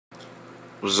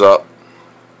What's up?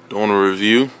 Doing a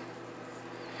review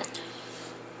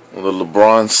on the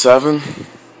Lebron 7.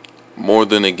 More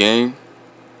than a game.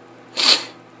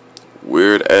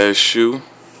 Weird ass shoe.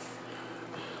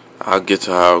 I'll get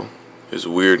to how it's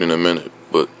weird in a minute,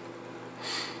 but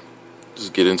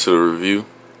just get into the review.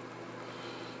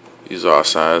 These are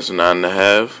size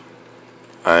 9.5.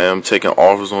 I am taking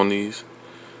offers on these,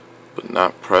 but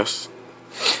not pressed.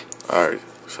 Alright,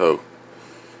 so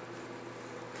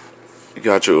you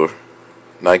got your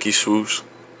Nike swoosh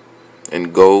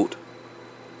in gold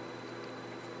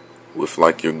with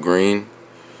like your green.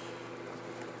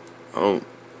 I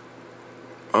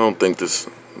don't think this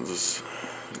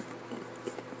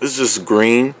it's just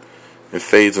green. It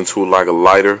fades into like a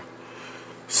lighter,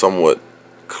 somewhat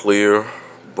clear,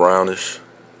 brownish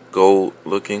gold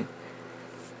looking.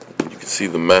 You can see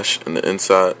the mesh in the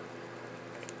inside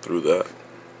through that.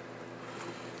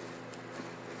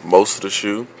 Most of the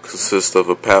shoe consists of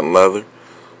a patent leather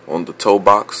on the toe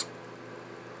box.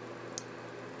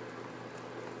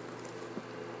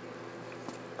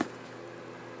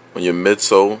 On your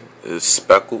midsole is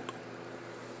speckled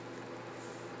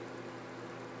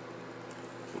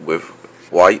with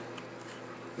white,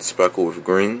 speckled with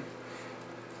green.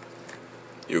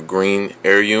 Your green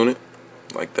air unit,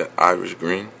 like that Irish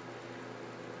green.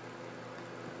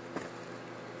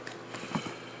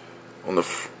 On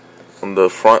the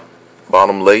front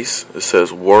bottom lace, it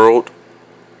says World.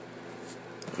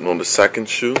 And on the second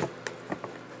shoe,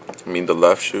 the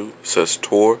left shoe, it says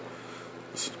Tour.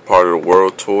 This is part of the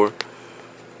World Tour.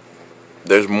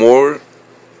 There's more.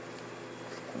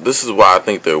 This is why I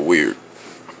think they're weird.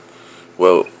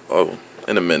 Well,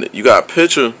 in a minute. You got a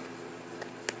picture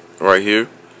right here.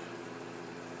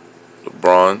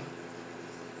 LeBron.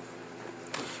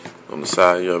 On the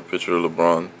side, you have a picture of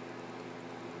LeBron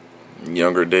in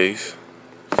younger days.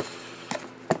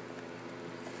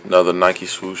 Another Nike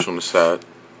swoosh on the side.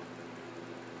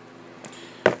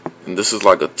 And this is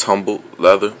like a tumbled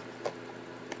leather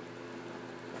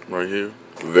right here.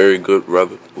 Very good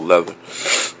leather.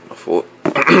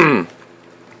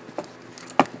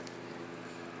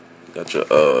 Got your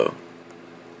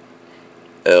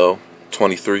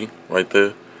L23 right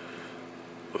there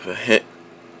with a hint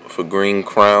of a green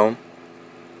crown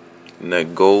and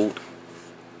that gold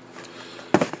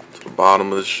to the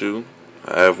bottom of the shoe.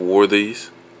 I have wore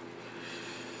these.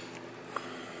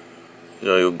 You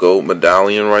know, your gold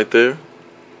medallion right there.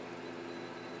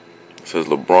 It says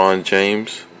LeBron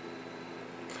James.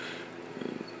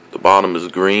 The bottom is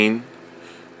green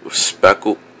with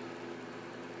speckled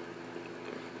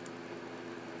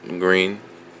green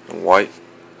and white.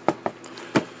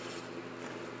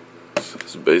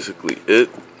 That's basically it.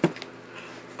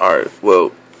 Alright,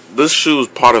 well, this shoe is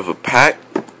part of a pack.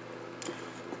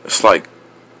 It's like, I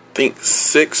think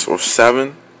 6 or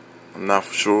 7. I'm not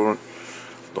for sure.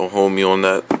 Don't hold me on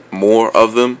that. More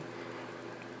of them.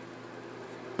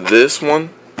 This one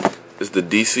is the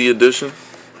DC edition.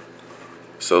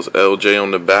 It says LJ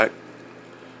on the back,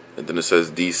 and then it says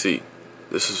DC.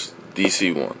 This is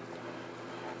DC one.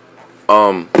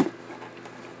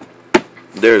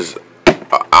 There's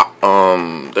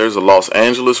a Los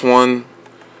Angeles one,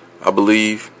 I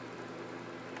believe.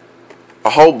 A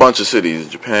whole bunch of cities.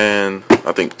 Japan,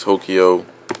 I think Tokyo,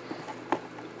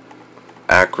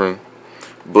 Akron.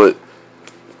 But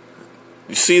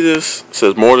you see this? It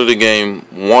says more to the game.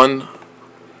 One,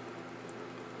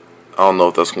 I don't know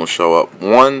if that's going to show up.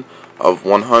 1 of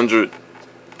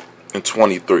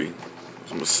 123.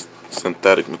 Some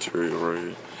synthetic material right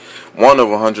here. 1 of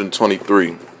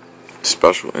 123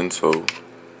 special insole.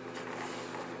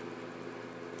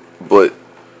 But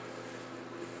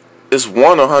it's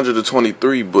 1 of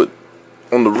 123, but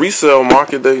on the resale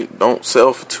market they don't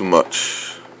sell for too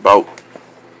much. About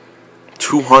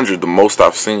 200 the most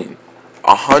I've seen.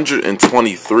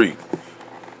 123.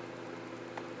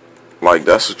 Like,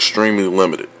 that's extremely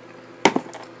limited.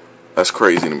 That's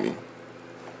crazy to me.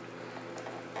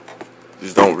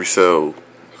 These don't resell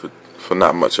for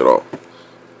not much at all.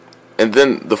 And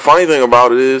then the funny thing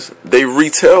about it is they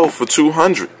retail for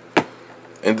 200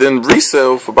 and then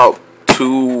resell for about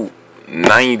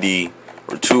 290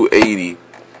 or 280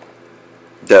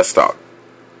 desktop.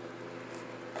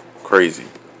 Crazy.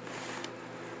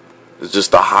 It's just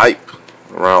the hype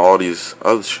around all these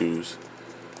other shoes,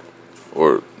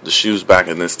 or the shoes back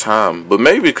in this time. But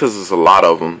maybe because there's a lot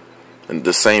of them and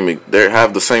they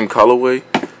have the same colorway,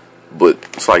 but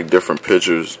it's like different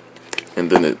pictures, and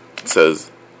then it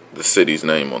says the city's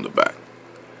name on the back.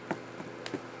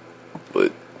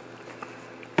 But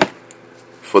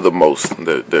for the most,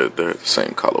 they're the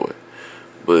same colorway.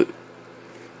 But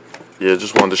yeah,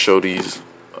 just wanted to show these.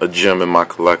 a gem in my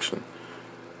collection.